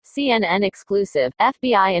CNN exclusive,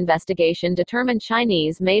 FBI investigation determined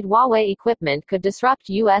Chinese-made Huawei equipment could disrupt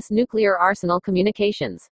U.S. nuclear arsenal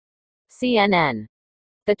communications. CNN.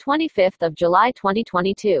 The 25th of July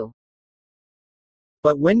 2022.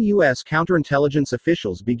 But when U.S. counterintelligence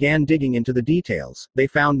officials began digging into the details, they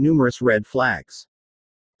found numerous red flags.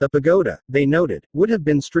 The pagoda, they noted, would have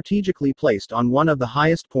been strategically placed on one of the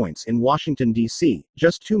highest points in Washington, D.C.,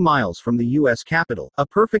 just 2 miles from the U.S. Capitol, a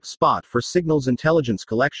perfect spot for signals intelligence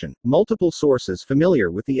collection, multiple sources familiar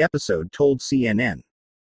with the episode told CNN.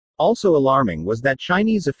 Also alarming was that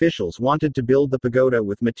Chinese officials wanted to build the pagoda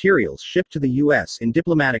with materials shipped to the U.S. in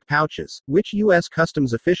diplomatic pouches, which U.S.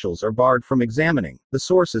 customs officials are barred from examining, the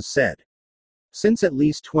sources said. Since at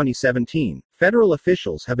least 2017, federal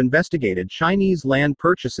officials have investigated Chinese land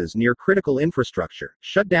purchases near critical infrastructure,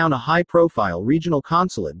 shut down a high-profile regional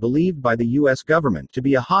consulate believed by the U.S. government to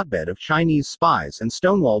be a hotbed of Chinese spies, and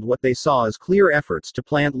stonewalled what they saw as clear efforts to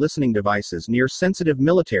plant listening devices near sensitive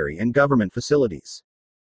military and government facilities.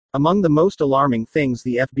 Among the most alarming things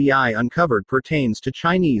the FBI uncovered pertains to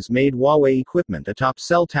Chinese-made Huawei equipment atop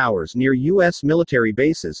cell towers near U.S. military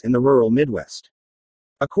bases in the rural Midwest.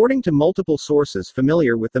 According to multiple sources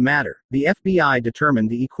familiar with the matter, the FBI determined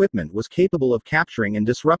the equipment was capable of capturing and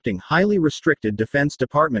disrupting highly restricted Defense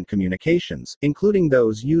Department communications, including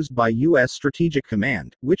those used by U.S. Strategic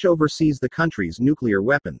Command, which oversees the country's nuclear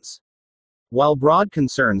weapons. While broad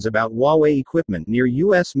concerns about Huawei equipment near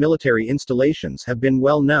U.S. military installations have been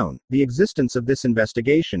well known, the existence of this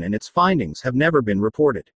investigation and its findings have never been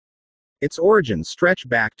reported. Its origins stretch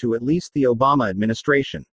back to at least the Obama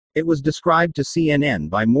administration. It was described to CNN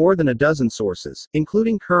by more than a dozen sources,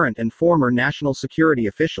 including current and former national security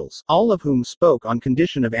officials, all of whom spoke on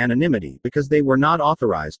condition of anonymity because they were not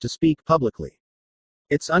authorized to speak publicly.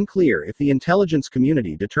 It's unclear if the intelligence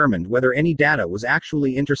community determined whether any data was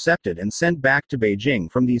actually intercepted and sent back to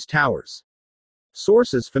Beijing from these towers.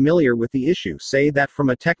 Sources familiar with the issue say that from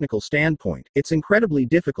a technical standpoint, it's incredibly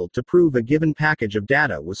difficult to prove a given package of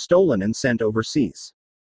data was stolen and sent overseas.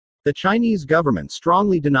 The Chinese government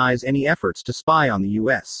strongly denies any efforts to spy on the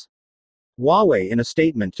U.S. Huawei, in a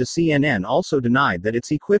statement to CNN, also denied that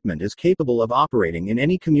its equipment is capable of operating in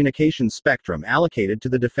any communications spectrum allocated to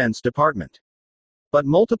the Defense Department. But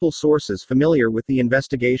multiple sources familiar with the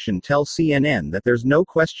investigation tell CNN that there's no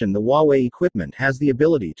question the Huawei equipment has the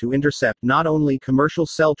ability to intercept not only commercial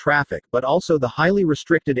cell traffic but also the highly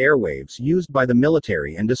restricted airwaves used by the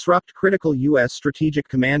military and disrupt critical U.S. Strategic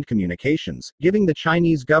Command communications, giving the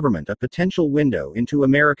Chinese government a potential window into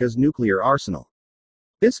America's nuclear arsenal.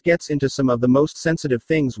 This gets into some of the most sensitive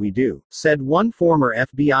things we do, said one former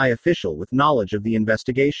FBI official with knowledge of the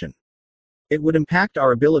investigation. It would impact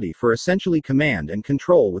our ability for essentially command and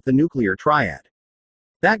control with the nuclear triad.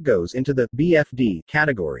 That goes into the BFD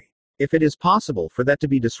category. If it is possible for that to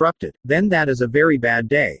be disrupted, then that is a very bad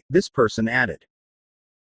day, this person added.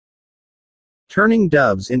 Turning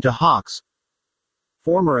doves into hawks.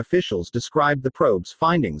 Former officials described the probe's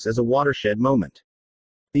findings as a watershed moment.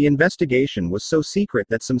 The investigation was so secret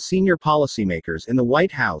that some senior policymakers in the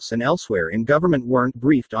White House and elsewhere in government weren't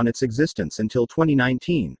briefed on its existence until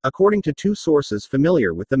 2019, according to 2 sources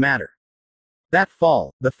familiar with the matter. That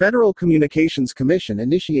fall, the Federal Communications Commission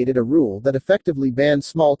initiated a rule that effectively banned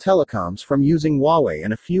small telecoms from using Huawei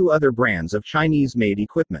and a few other brands of Chinese-made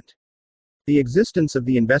equipment. The existence of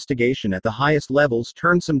the investigation at the highest levels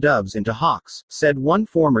turned some doves into hawks, said one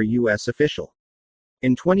former U.S. official.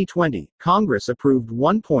 In 2020, Congress approved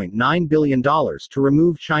 $1.9 billion to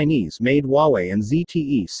remove Chinese-made Huawei and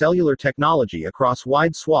ZTE cellular technology across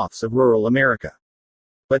wide swaths of rural America.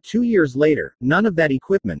 But 2 years later, none of that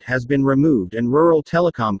equipment has been removed and rural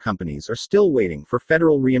telecom companies are still waiting for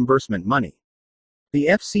federal reimbursement money. The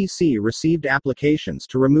FCC received applications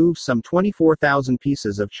to remove some 24,000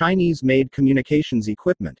 pieces of Chinese-made communications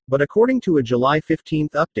equipment, but according to a July 15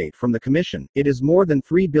 update from the Commission, it is more than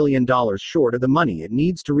 $3 billion short of the money it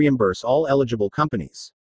needs to reimburse all eligible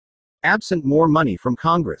companies. Absent more money from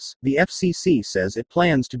Congress, the FCC says it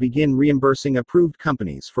plans to begin reimbursing approved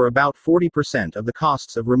companies for about 40% of the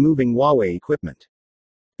costs of removing Huawei equipment.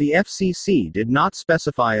 The FCC did not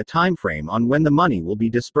specify a timeframe on when the money will be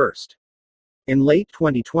disbursed. In late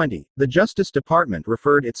 2020, the Justice Department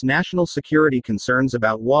referred its national security concerns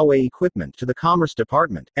about Huawei equipment to the Commerce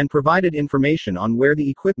Department, and provided information on where the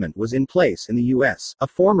equipment was in place in the U.S., a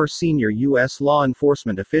former senior U.S. law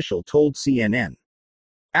enforcement official told CNN.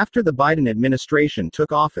 After the Biden administration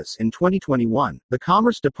took office in 2021, the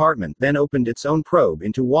Commerce Department then opened its own probe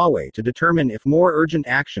into Huawei to determine if more urgent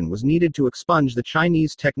action was needed to expunge the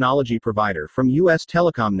Chinese technology provider from U.S.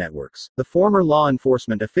 telecom networks, the former law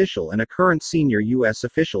enforcement official and a current senior U.S.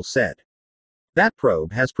 official said. That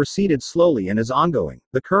probe has proceeded slowly and is ongoing,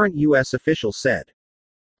 the current U.S. official said.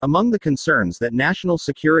 Among the concerns that national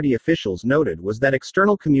security officials noted was that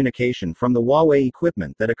external communication from the Huawei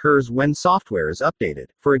equipment that occurs when software is updated,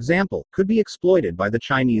 for example, could be exploited by the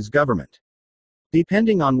Chinese government.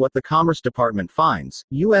 Depending on what the Commerce Department finds,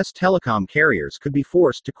 U.S. telecom carriers could be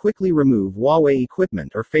forced to quickly remove Huawei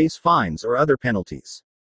equipment or face fines or other penalties.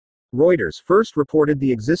 Reuters first reported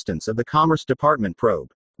the existence of the Commerce Department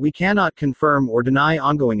probe. We cannot confirm or deny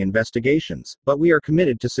ongoing investigations, but we are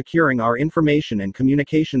committed to securing our information and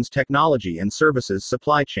communications technology and services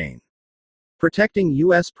supply chain. Protecting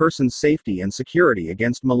U.S. persons' safety and security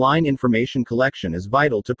against malign information collection is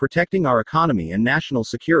vital to protecting our economy and national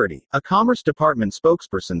security, a Commerce Department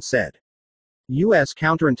spokesperson said. U.S.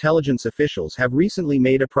 counterintelligence officials have recently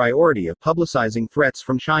made a priority of publicizing threats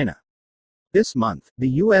from China. This month, the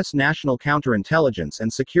U.S. National Counterintelligence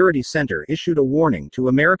and Security Center issued a warning to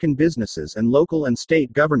American businesses and local and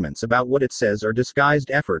state governments about what it says are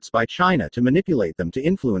disguised efforts by China to manipulate them to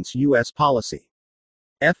influence U.S. policy.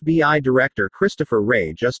 FBI Director Christopher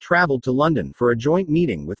Wray just traveled to London for a joint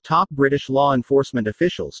meeting with top British law enforcement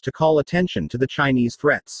officials to call attention to the Chinese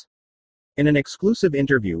threats. In an exclusive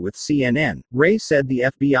interview with CNN, Wray said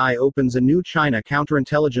the FBI opens a new China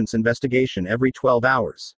counterintelligence investigation every 12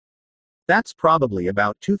 hours. That's probably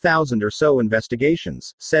about 2,000 or so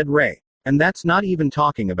investigations, said Wray. And that's not even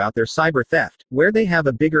talking about their cyber theft, where they have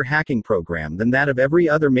a bigger hacking program than that of every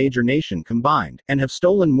other major nation combined, and have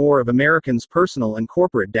stolen more of Americans' personal and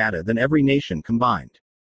corporate data than every nation combined.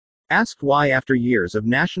 Asked why after years of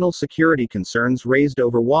national security concerns raised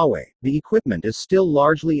over Huawei, the equipment is still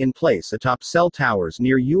largely in place atop cell towers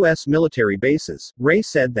near U.S. military bases, Wray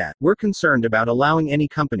said that, "We're concerned about allowing any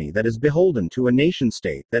company that is beholden to a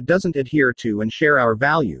nation-state that doesn't adhere to and share our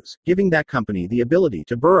values, giving that company the ability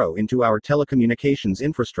to burrow into our telecommunications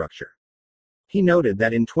infrastructure." He noted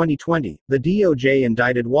that in 2020, the DOJ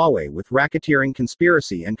indicted Huawei with racketeering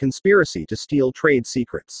conspiracy and conspiracy to steal trade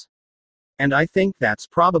secrets. "And I think that's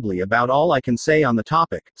probably about all I can say on the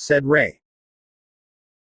topic," said Wray.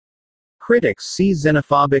 Critics see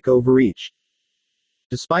xenophobic overreach.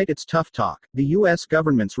 Despite its tough talk, the U.S.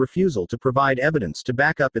 government's refusal to provide evidence to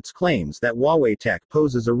back up its claims that Huawei tech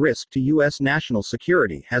poses a risk to U.S. national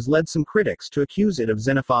security has led some critics to accuse it of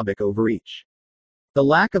xenophobic overreach. The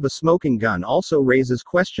lack of a smoking gun also raises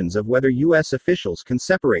questions of whether U.S. officials can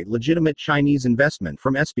separate legitimate Chinese investment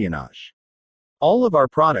from espionage. "All of our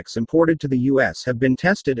products imported to the U.S. have been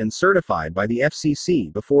tested and certified by the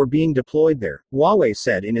FCC before being deployed there," Huawei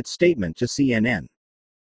said in its statement to CNN.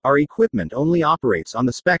 "Our equipment only operates on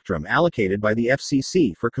the spectrum allocated by the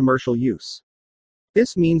FCC for commercial use.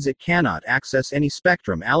 This means it cannot access any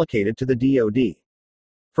spectrum allocated to the DoD.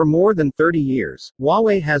 For more than 30 years,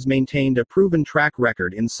 Huawei has maintained a proven track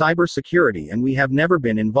record in cybersecurity, and we have never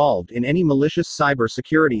been involved in any malicious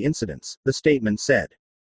cybersecurity incidents," the statement said.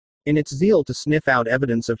 In its zeal to sniff out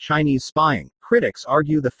evidence of Chinese spying, critics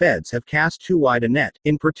argue the feds have cast too wide a net,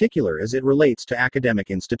 in particular as it relates to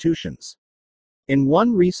academic institutions. In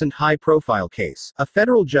one recent high-profile case, a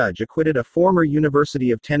federal judge acquitted a former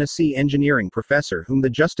University of Tennessee engineering professor whom the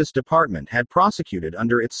Justice Department had prosecuted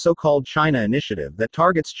under its so-called China initiative that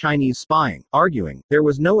targets Chinese spying, arguing there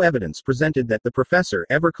was no evidence presented that the professor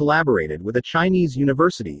ever collaborated with a Chinese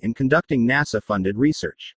university in conducting NASA-funded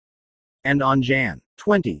research. And on Jan.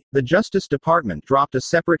 20, the Justice Department dropped a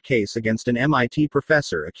separate case against an MIT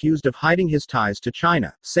professor accused of hiding his ties to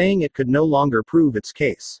China, saying it could no longer prove its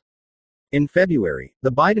case. In February,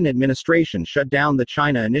 the Biden administration shut down the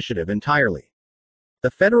China initiative entirely.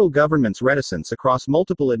 The federal government's reticence across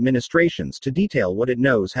multiple administrations to detail what it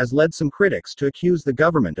knows has led some critics to accuse the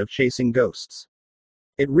government of chasing ghosts.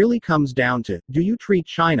 It really comes down to, do you treat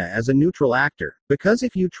China as a neutral actor? Because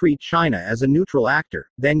if you treat China as a neutral actor,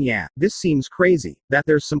 then yeah, this seems crazy, that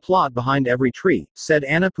there's some plot behind every tree, said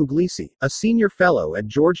Anna Puglisi, a senior fellow at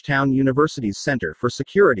Georgetown University's Center for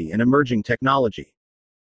Security and Emerging Technology.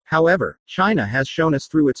 However, China has shown us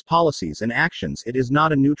through its policies and actions it is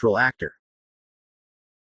not a neutral actor.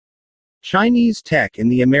 Chinese tech in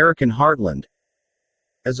the American heartland.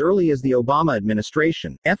 As early as the Obama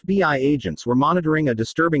administration, FBI agents were monitoring a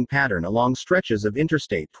disturbing pattern along stretches of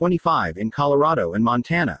Interstate 25 in Colorado and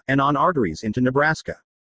Montana, and on arteries into Nebraska.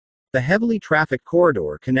 The heavily trafficked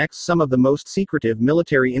corridor connects some of the most secretive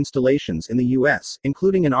military installations in the U.S.,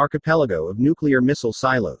 including an archipelago of nuclear missile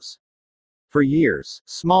silos. For years,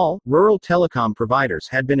 small, rural telecom providers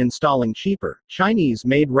had been installing cheaper,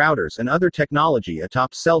 Chinese-made routers and other technology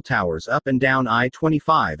atop cell towers up and down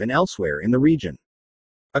I-25 and elsewhere in the region.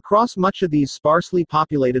 Across much of these sparsely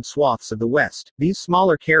populated swaths of the West, these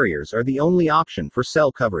smaller carriers are the only option for cell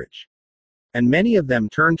coverage. and many of them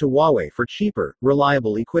turned to Huawei for cheaper,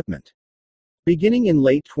 reliable equipment. Beginning in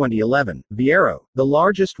late 2011, Viero, the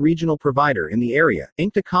largest regional provider in the area,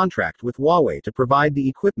 inked a contract with Huawei to provide the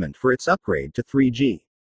equipment for its upgrade to 3G.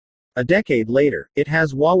 A decade later, it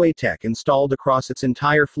has Huawei tech installed across its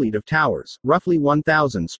entire fleet of towers, roughly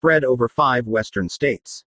 1,000 spread over 5 western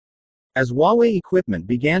states. As Huawei equipment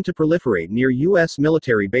began to proliferate near U.S.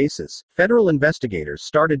 military bases, federal investigators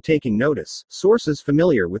started taking notice, sources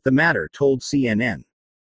familiar with the matter told CNN.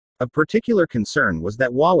 Of particular concern was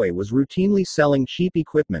that Huawei was routinely selling cheap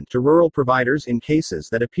equipment to rural providers in cases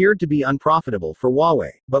that appeared to be unprofitable for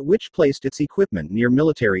Huawei, but which placed its equipment near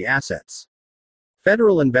military assets.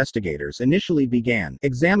 Federal investigators initially began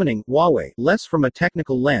examining Huawei less from a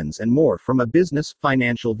technical lens and more from a business,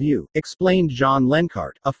 financial view, explained John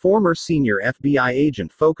Lenkart, a former senior FBI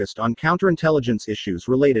agent focused on counterintelligence issues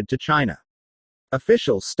related to China.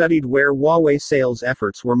 Officials studied where Huawei sales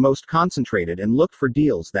efforts were most concentrated and looked for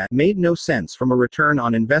deals that made no sense from a return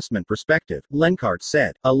on investment perspective, Lenkart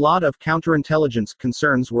said. A lot of counterintelligence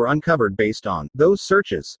concerns were uncovered based on those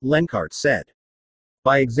searches, Lenkart said.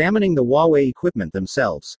 By examining the Huawei equipment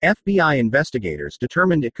themselves, FBI investigators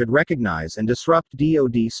determined it could recognize and disrupt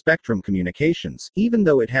DoD spectrum communications, even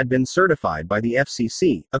though it had been certified by the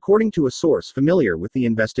FCC, according to a source familiar with the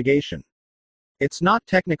investigation. It's not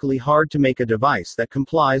technically hard to make a device that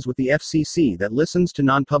complies with the FCC that listens to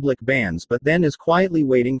non-public bands but then is quietly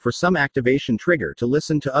waiting for some activation trigger to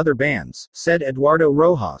listen to other bands, said Eduardo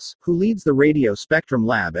Rojas, who leads the Radio Spectrum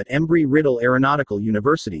Lab at Embry-Riddle Aeronautical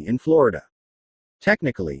University in Florida.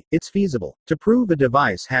 Technically, it's feasible. To prove a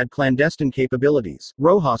device had clandestine capabilities,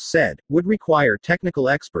 Rojas said, would require technical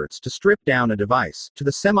experts to strip down a device to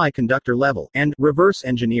the semiconductor level and reverse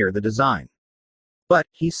engineer the design. But,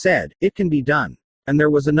 he said, it can be done. And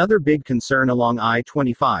there was another big concern along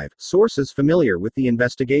I-25, sources familiar with the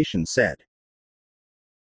investigation said.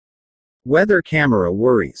 Weather camera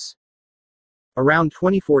worries. Around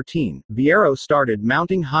 2014, Viero started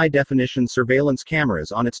mounting high-definition surveillance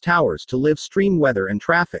cameras on its towers to live stream weather and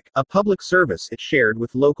traffic, a public service it shared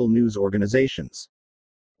with local news organizations.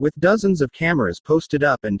 With dozens of cameras posted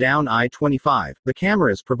up and down I-25, the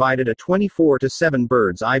cameras provided a 24/7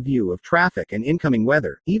 bird's-eye view of traffic and incoming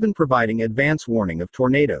weather, even providing advance warning of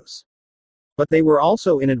tornadoes. But they were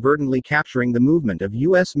also inadvertently capturing the movement of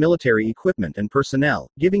U.S. military equipment and personnel,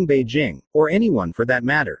 giving Beijing, or anyone for that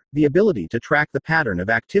matter, the ability to track the pattern of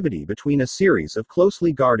activity between a series of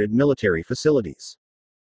closely guarded military facilities.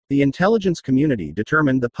 The intelligence community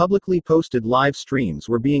determined the publicly posted live streams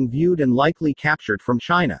were being viewed and likely captured from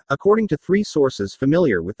China, according to 3 sources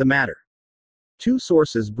familiar with the matter. 2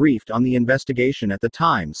 sources briefed on the investigation at the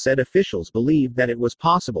time said officials believed that it was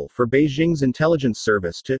possible for Beijing's intelligence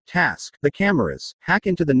service to task the cameras, hack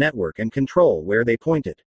into the network and control where they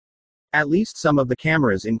pointed. At least some of the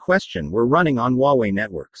cameras in question were running on Huawei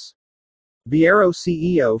networks. Viero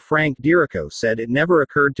CEO Frank Dirico said it never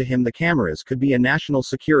occurred to him the cameras could be a national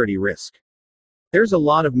security risk. There's a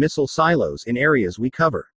lot of missile silos in areas we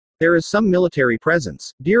cover. There is some military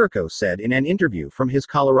presence, Dirico said in an interview from his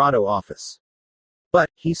Colorado office. But,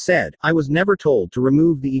 he said, I was never told to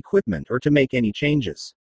remove the equipment or to make any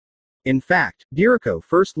changes. In fact, Dirico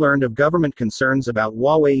first learned of government concerns about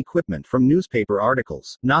Huawei equipment from newspaper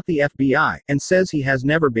articles, not the FBI, and says he has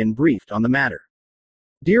never been briefed on the matter.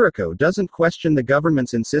 Dirico doesn't question the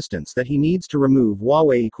government's insistence that he needs to remove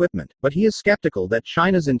Huawei equipment, but he is skeptical that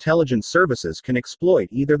China's intelligence services can exploit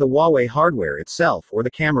either the Huawei hardware itself or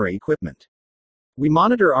the camera equipment. We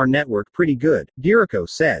monitor our network pretty good, Dirico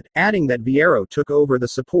said, adding that Viero took over the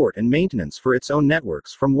support and maintenance for its own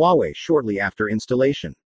networks from Huawei shortly after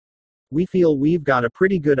installation. We feel we've got a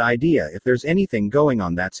pretty good idea if there's anything going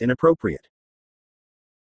on that's inappropriate.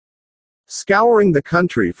 Scouring the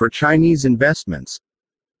country for Chinese investments.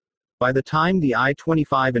 By the time the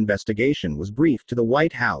I-25 investigation was briefed to the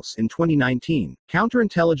White House in 2019,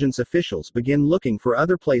 counterintelligence officials began looking for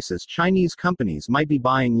other places Chinese companies might be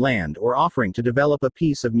buying land or offering to develop a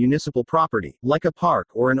piece of municipal property, like a park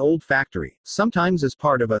or an old factory, sometimes as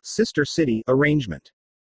part of a sister city arrangement.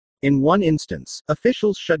 In one instance,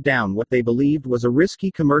 officials shut down what they believed was a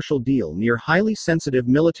risky commercial deal near highly sensitive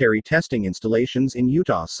military testing installations in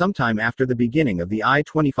Utah sometime after the beginning of the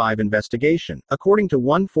I-25 investigation, according to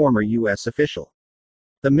one former U.S. official.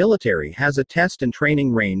 The military has a test and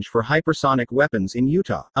training range for hypersonic weapons in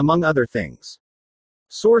Utah, among other things.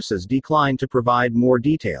 Sources declined to provide more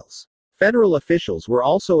details. Federal officials were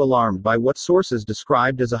also alarmed by what sources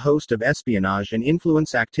described as a host of espionage and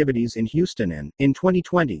influence activities in Houston and, in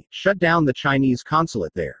 2020, shut down the Chinese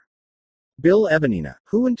consulate there. Bill Evanina,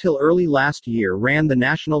 who until early last year ran the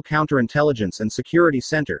National Counterintelligence and Security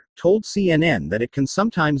Center, told CNN that it can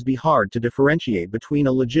sometimes be hard to differentiate between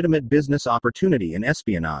a legitimate business opportunity and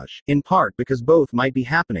espionage, in part because both might be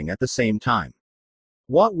happening at the same time.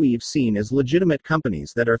 What we've seen is legitimate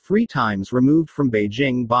companies that are 3 times removed from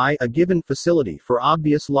Beijing by a given facility for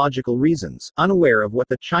obvious logical reasons, unaware of what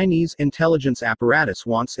the Chinese intelligence apparatus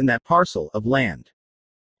wants in that parcel of land.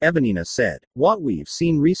 Evanina said, "What we've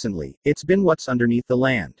seen recently, it's been what's underneath the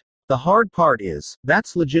land. The hard part is,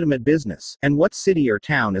 that's legitimate business, and what city or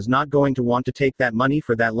town is not going to want to take that money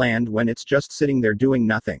for that land when it's just sitting there doing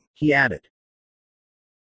nothing," he added.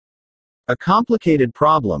 A complicated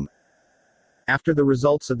problem. After the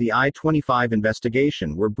results of the I-25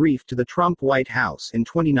 investigation were briefed to the Trump White House in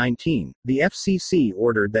 2019, the FCC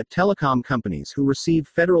ordered that telecom companies who receive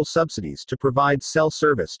federal subsidies to provide cell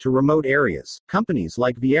service to remote areas, companies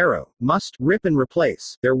like Viero, must rip and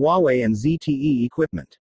replace their Huawei and ZTE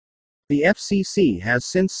equipment. The FCC has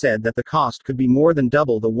since said that the cost could be more than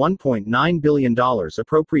double the $1.9 billion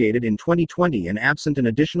appropriated in 2020, and absent an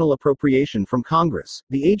additional appropriation from Congress,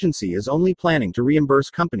 the agency is only planning to reimburse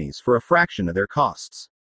companies for a fraction of their costs.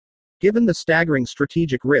 Given the staggering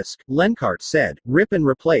strategic risk, Lenkart said, rip and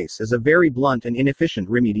replace is a very blunt and inefficient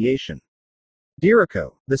remediation.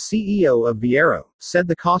 Dirico, the CEO of Viero, said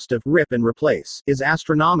the cost of rip and replace is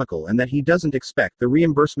astronomical and that he doesn't expect the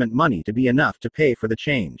reimbursement money to be enough to pay for the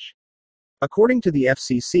change. According to the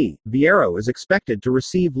FCC, Viero is expected to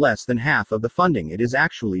receive less than half of the funding it is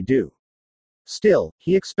actually due. Still,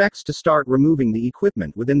 he expects to start removing the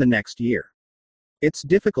equipment within the next year. It's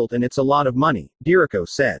difficult and it's a lot of money, Dirico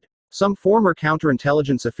said. Some former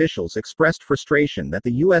counterintelligence officials expressed frustration that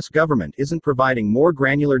the U.S. government isn't providing more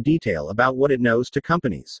granular detail about what it knows to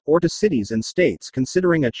companies, or to cities and states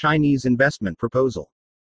considering a Chinese investment proposal.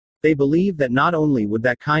 They believe that not only would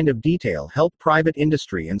that kind of detail help private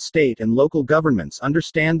industry and state and local governments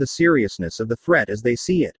understand the seriousness of the threat as they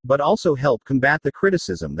see it, but also help combat the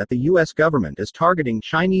criticism that the U.S. government is targeting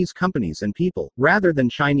Chinese companies and people, rather than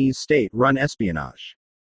Chinese state-run espionage.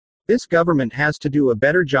 This government has to do a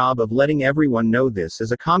better job of letting everyone know this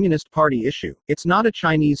is a Communist Party issue. It's not a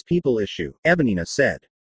Chinese people issue, Evanina said.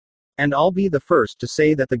 And I'll be the first to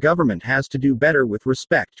say that the government has to do better with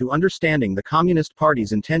respect to understanding the Communist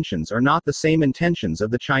Party's intentions are not the same intentions of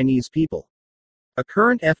the Chinese people. A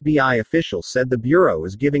current FBI official said the Bureau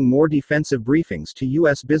is giving more defensive briefings to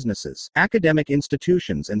U.S. businesses, academic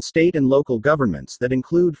institutions and state and local governments that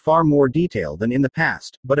include far more detail than in the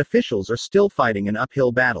past, but officials are still fighting an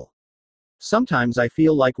uphill battle. Sometimes I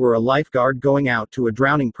feel like we're a lifeguard going out to a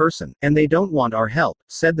drowning person, and they don't want our help,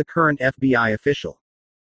 said the current FBI official.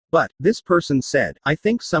 But, this person said, I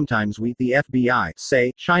think sometimes we, the FBI,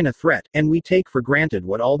 say, China threat, and we take for granted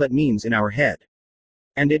what all that means in our head.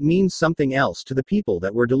 And it means something else to the people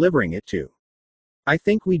that we're delivering it to. I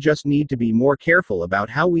think we just need to be more careful about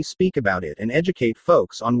how we speak about it and educate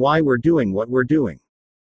folks on why we're doing what we're doing.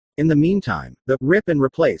 In the meantime, the rip and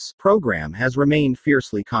replace program has remained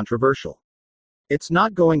fiercely controversial. It's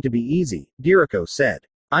not going to be easy, Dirico said.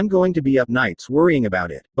 I'm going to be up nights worrying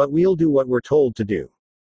about it, but we'll do what we're told to do.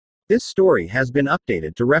 This story has been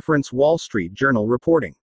updated to reference Wall Street Journal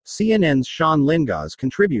reporting. CNN's Sean Lingaz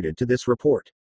contributed to this report.